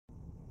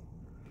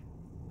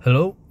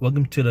Hello,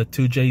 welcome to the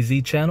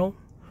 2JZ channel.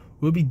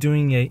 We'll be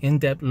doing an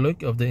in-depth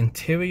look of the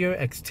interior,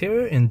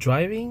 exterior, and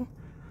driving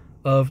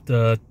of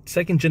the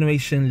second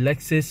generation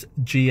Lexus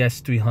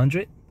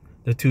GS300,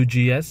 the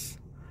 2GS.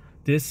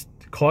 This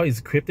car is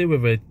equipped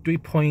with a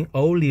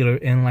 3.0 liter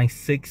inline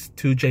 6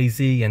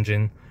 2JZ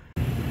engine.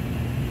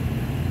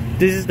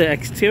 This is the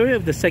exterior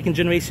of the second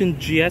generation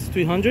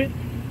GS300.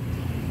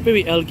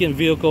 Very elegant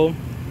vehicle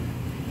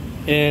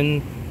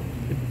and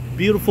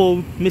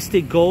beautiful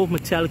mystic gold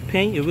metallic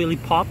paint. It really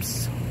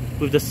pops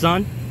with the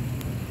sun.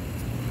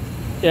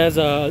 It has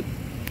a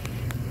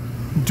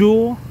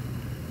dual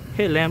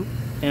headlamp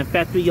and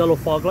factory yellow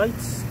fog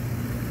lights.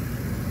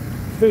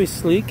 Very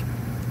sleek.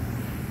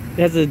 It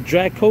has a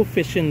drag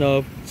coefficient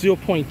of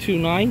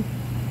 0.29.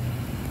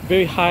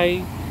 Very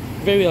high,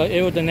 very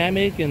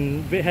aerodynamic,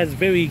 and it has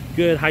very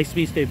good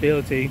high-speed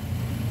stability.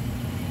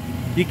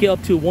 You get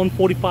up to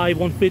 145,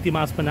 150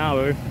 miles per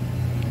hour.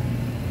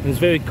 And it's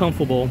very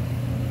comfortable.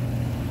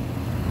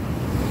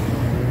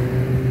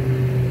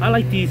 I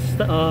like these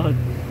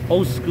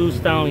old school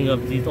styling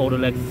of these older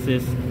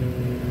Lexuses.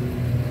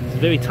 It's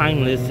very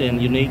timeless and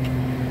unique.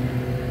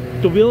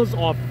 The wheels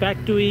are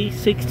factory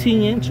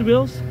 16-inch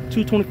wheels,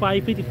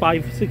 225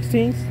 55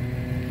 16s.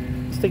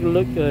 Let's take a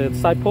look at the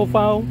side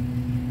profile.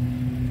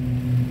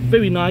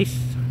 Very nice,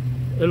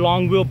 a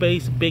long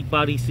wheelbase, big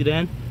body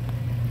sedan.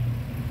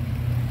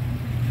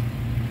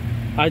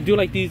 I do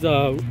like these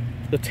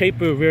the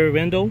taper rear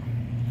window.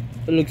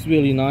 It looks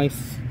really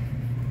nice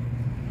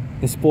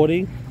and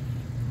sporty.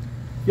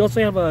 You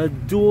also have a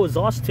dual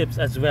exhaust tips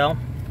as well,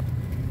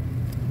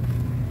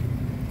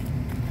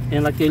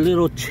 and like a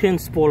little chin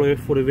spoiler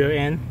for the rear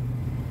end.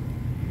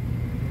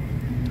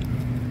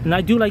 And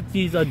I do like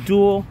these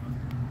dual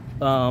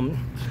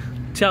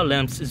tail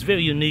lamps. It's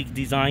very unique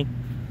design.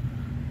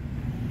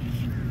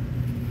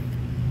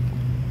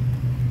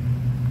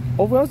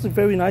 Overall, it's a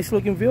very nice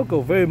looking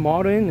vehicle, very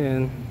modern,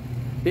 and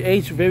it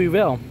aged very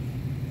well.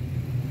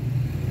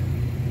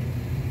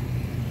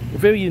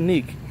 Very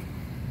unique.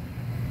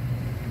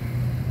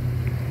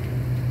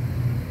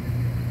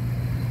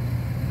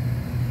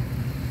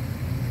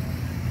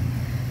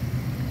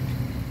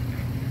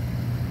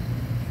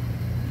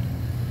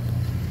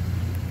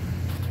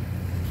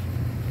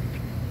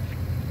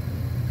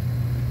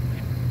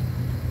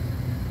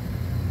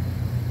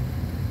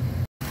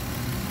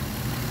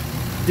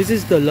 This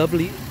is the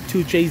lovely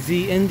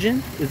 2JZ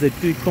engine. It's a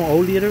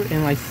 3.0 liter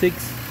inline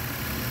 6.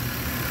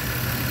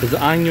 There's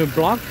an iron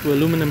block with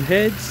aluminum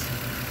heads,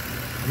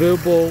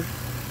 variable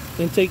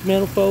intake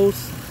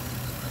manifolds,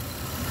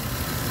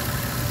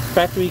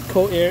 factory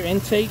cold air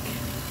intake,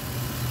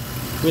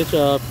 which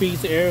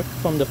feeds air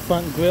from the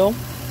front grille.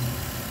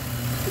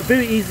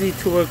 Very easy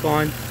to work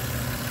on.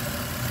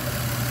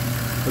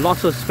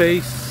 Lots of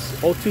space,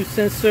 O2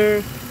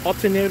 sensor,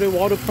 alternator,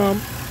 water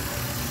pump,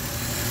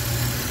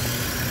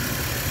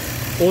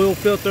 oil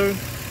filter.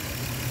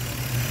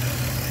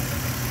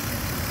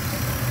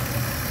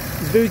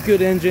 It's a very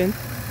good engine.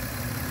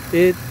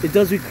 It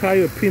does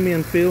require a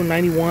premium fuel,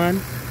 91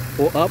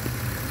 or up.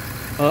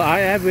 I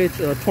average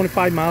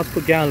 25 miles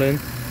per gallon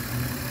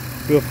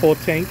with a full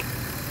tank.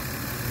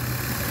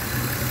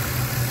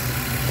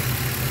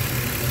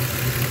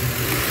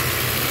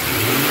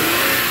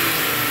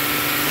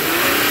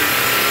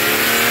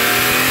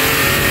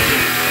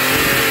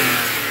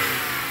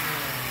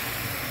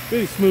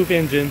 Very smooth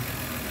engine.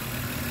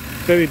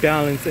 Very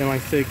balanced inline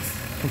 6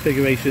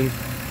 configuration.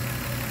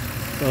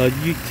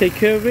 You take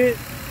care of it,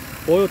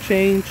 oil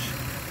change,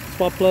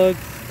 spark plugs,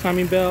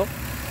 timing belt,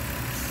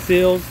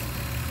 seals.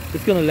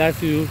 It's gonna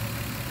last you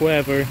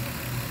forever.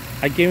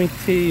 I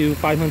guarantee you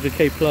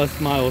 500k plus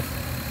miles.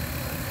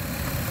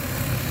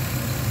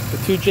 The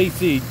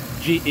 2JZ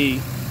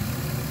GE.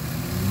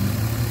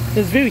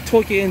 It's a very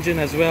torquey engine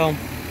as well.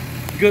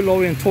 Good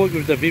low end torque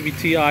with the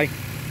VVTI.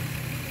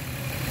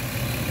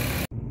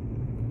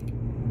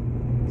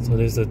 So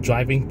there's a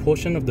driving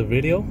portion of the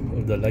video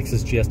of the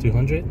Lexus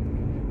GS300.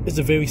 It's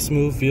a very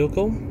smooth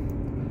vehicle,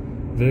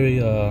 very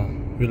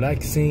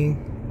relaxing,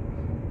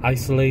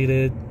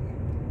 isolated.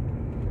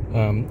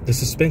 The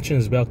suspension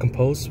is well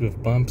composed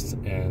with bumps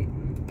and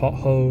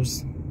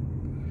potholes.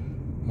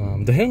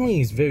 The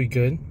handling is very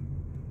good.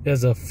 It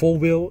has a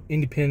four-wheel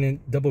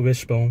independent double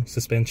wishbone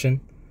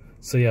suspension,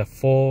 so you have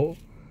full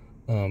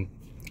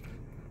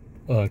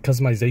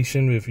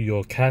customization with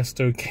your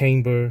caster,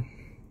 camber,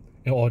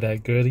 and all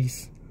that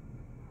goodies.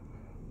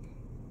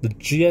 The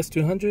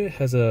GS300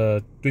 has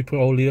a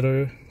 3.0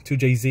 liter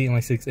 2JZ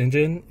inline 6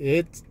 engine.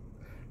 It's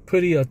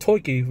pretty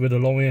torquey with the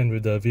low end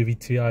with the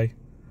VVTI.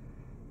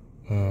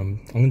 I'm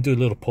gonna do a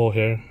little pull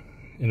here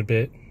in a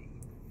bit,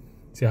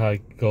 see how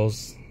it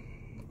goes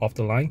off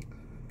the line.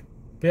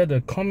 But yeah,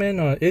 the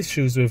common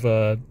issues with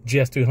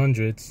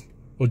GS300s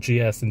or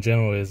GS in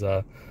general is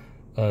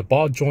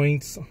ball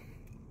joints,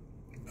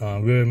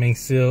 rear main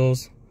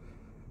seals,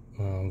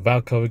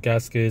 valve cover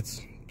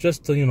gaskets,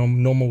 just the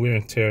normal wear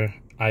and tear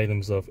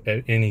items of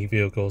any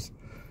vehicles.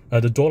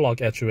 The door lock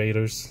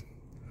actuators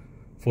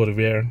for the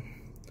rear.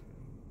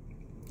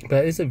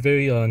 But it's a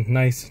very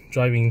nice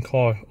driving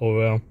car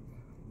overall.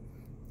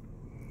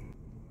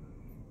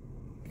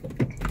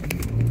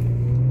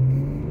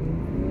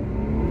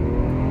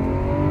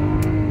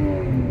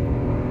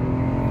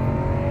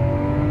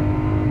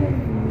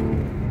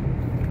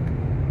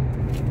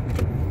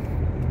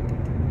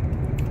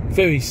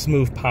 Very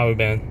smooth power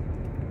band.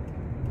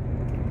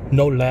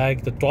 No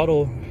lag. The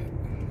throttle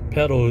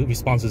pedal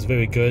response is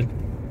very good.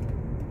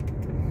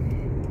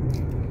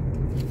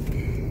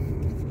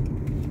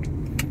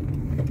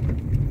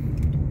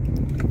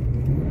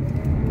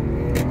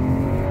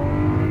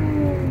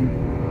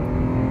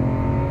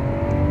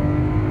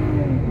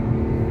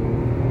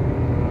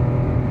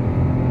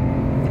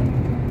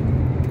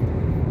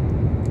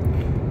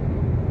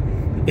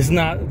 It's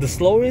not the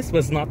slowest, but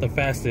it's not the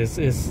fastest.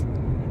 It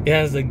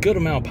has a good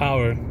amount of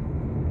power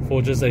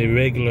for just a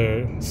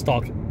regular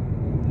stock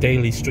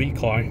daily street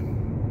car.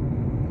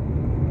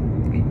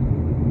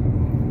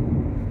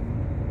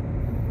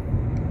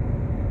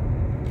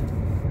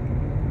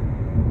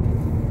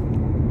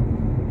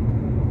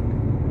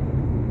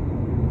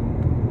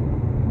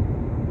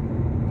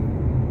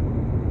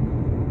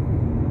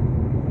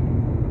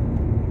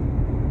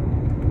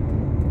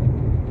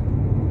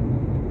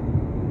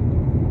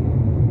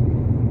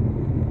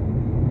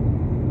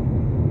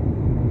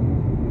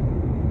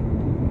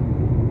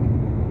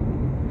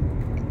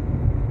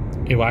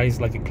 It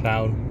rides like a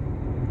cloud.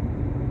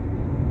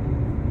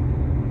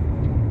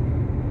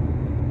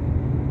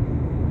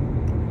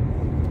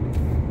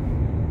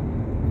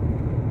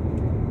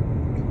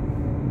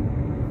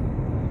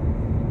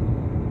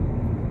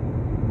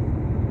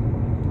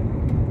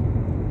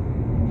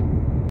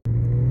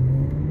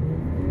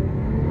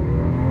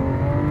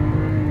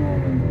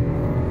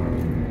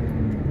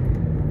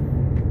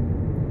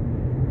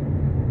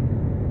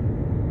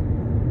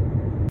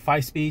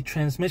 Five-speed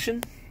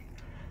transmission.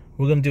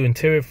 We're gonna do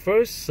interior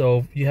first.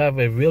 So you have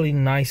a really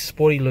nice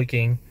sporty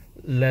looking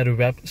leather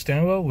wrapped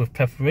steering wheel with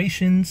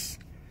perforations.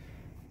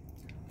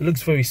 It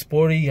looks very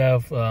sporty. You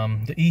have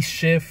the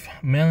E-shift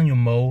manual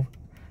mode.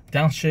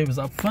 Downshift is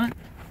up front.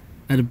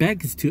 At the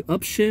back is to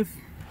upshift.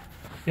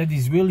 You have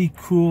these really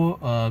cool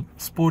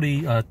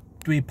sporty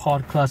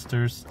 3-pod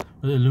clusters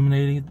with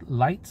illuminated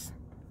lights.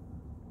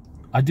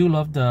 I do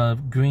love the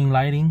green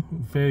lighting,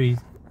 very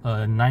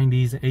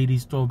 90s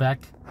 80s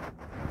throwback.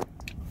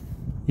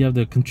 You have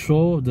the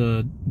control of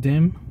the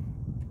dim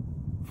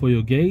for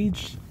your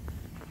gauge.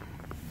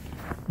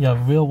 You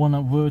have real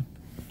walnut wood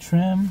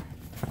trim,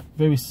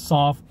 very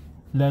soft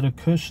leather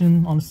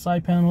cushion on the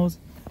side panels,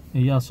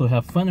 and you also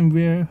have front and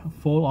rear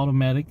full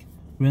automatic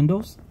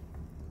windows.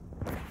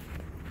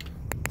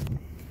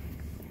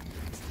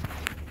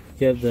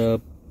 You have the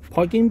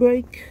parking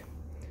brake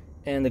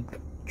and the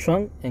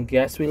trunk and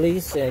gas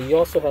release, and you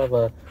also have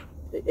a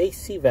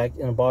AC vac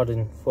in the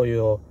bottom for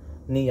your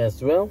knee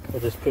as well,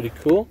 which is pretty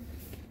cool.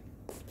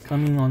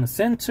 Coming on the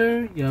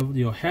center, you have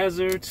your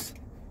hazards,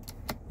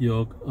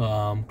 your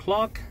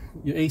clock,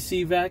 your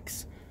AC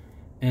vacs,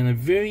 and a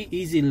very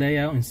easy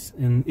layout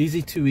and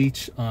easy to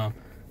reach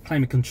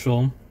climate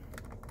control.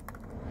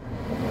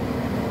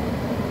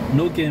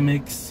 No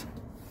gimmicks.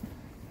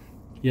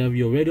 You have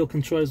your radio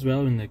control as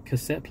well and the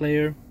cassette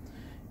player.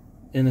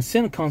 In the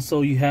center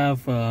console, you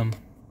have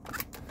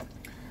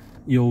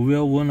your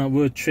real walnut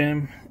wood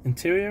trim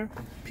interior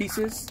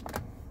pieces,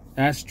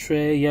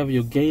 ashtray. You have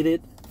your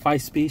gated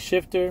 5-speed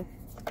shifter,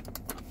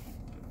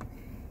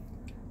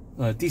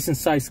 decent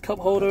sized cup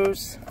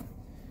holders,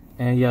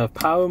 and you have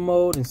power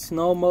mode and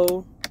snow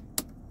mode,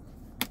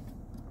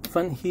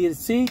 front heated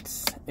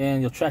seats,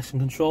 and your traction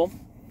control.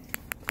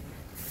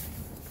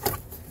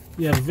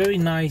 You have a very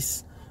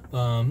nice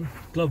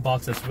glove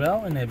box as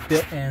well, and a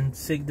built-in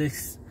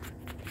 6-disc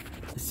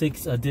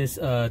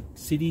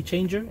CD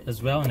changer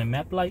as well, and a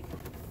map light.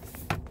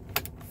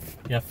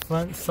 You have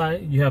front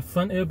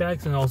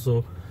airbags and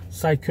also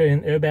side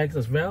curtain airbags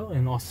as well,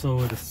 and also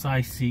the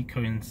side seat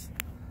curtains.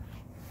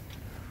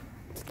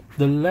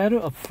 The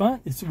leather up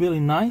front is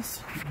really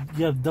nice.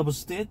 You have double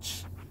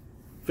stitch,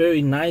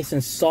 very nice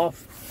and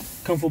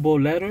soft, comfortable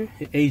leather.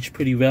 It aged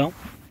pretty well.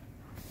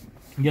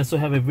 You also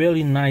have a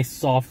really nice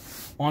soft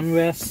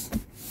armrest,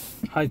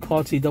 high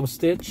quality double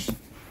stitch.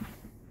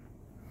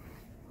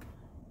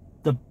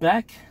 The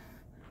back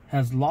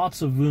has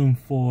lots of room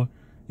for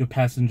your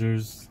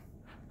passengers.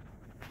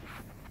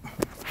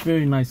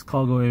 Very nice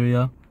cargo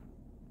area.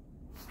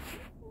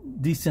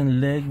 Decent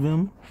leg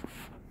room.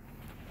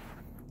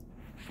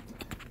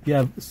 You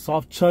have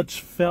soft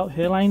touch felt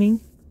hairlining,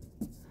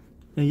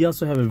 and you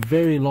also have a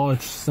very large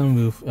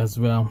sunroof as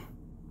well.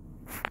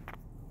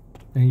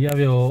 And you have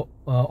your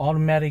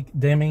automatic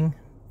dimming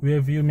rear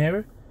view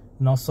mirror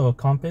and also a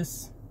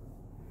compass.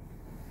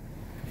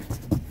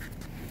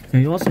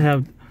 And you also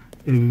have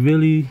a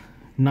really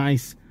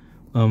nice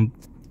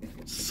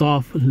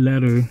soft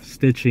leather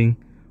stitching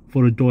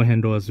for the door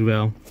handle as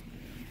well.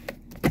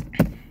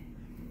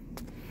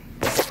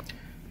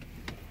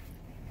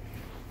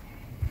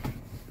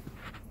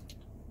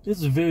 This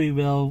is a very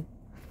well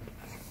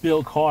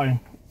built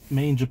car,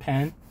 made in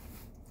Japan.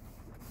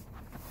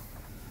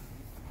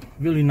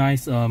 Really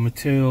nice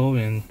material,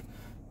 and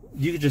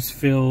you can just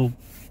feel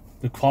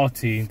the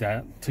quality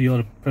that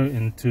Toyota put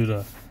into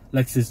the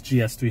Lexus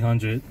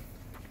GS300.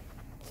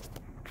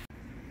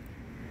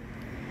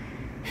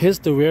 Here's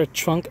the rear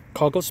trunk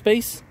cargo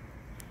space.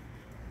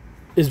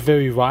 It's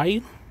very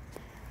wide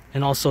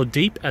and also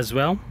deep as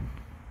well.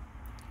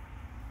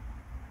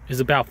 It's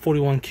about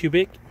 41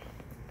 cubic.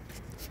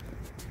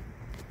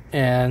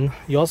 And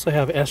you also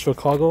have extra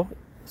cargo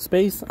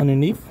space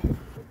underneath.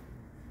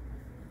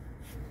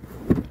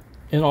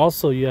 And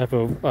also you have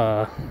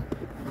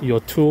your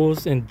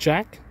tools and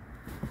jack.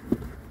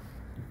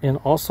 And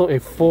also a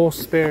full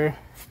spare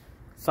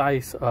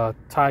size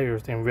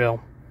tires and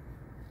rail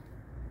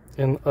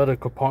in other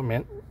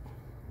compartment.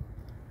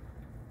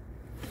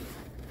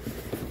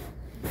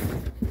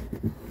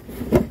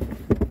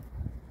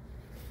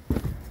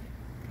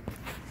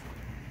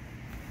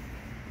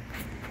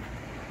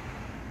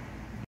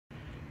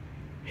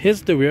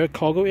 Here's the rear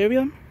cargo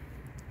area.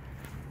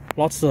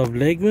 Lots of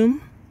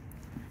legroom.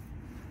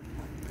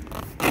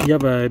 You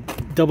have a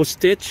double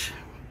stitch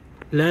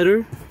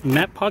leather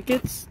mat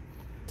pockets.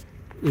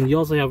 And you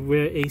also have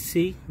rear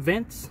AC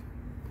vents.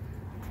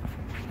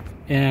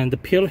 And the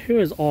pillar here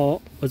is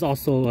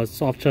also a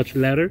soft touch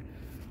leather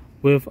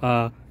with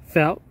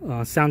felt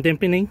sound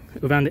dampening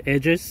around the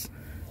edges.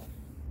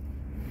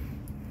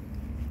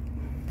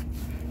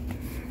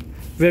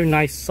 Very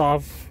nice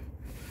soft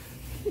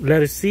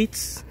leather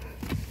seats.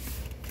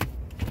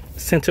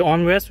 Center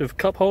armrest with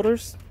cup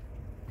holders.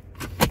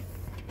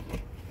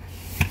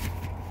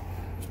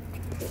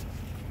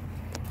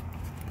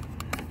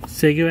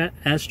 Cigarette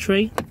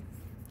ashtray.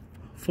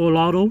 Full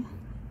auto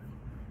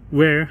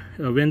rear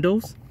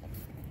windows.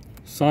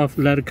 Soft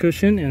leather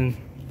cushion and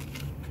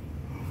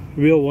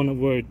real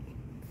one-word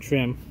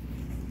trim.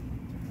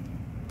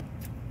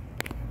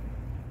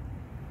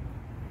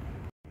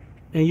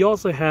 And you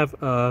also have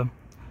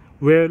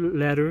rear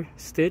leather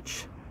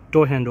stitch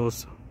door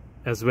handles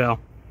as well,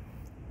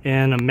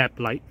 and a map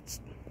lights.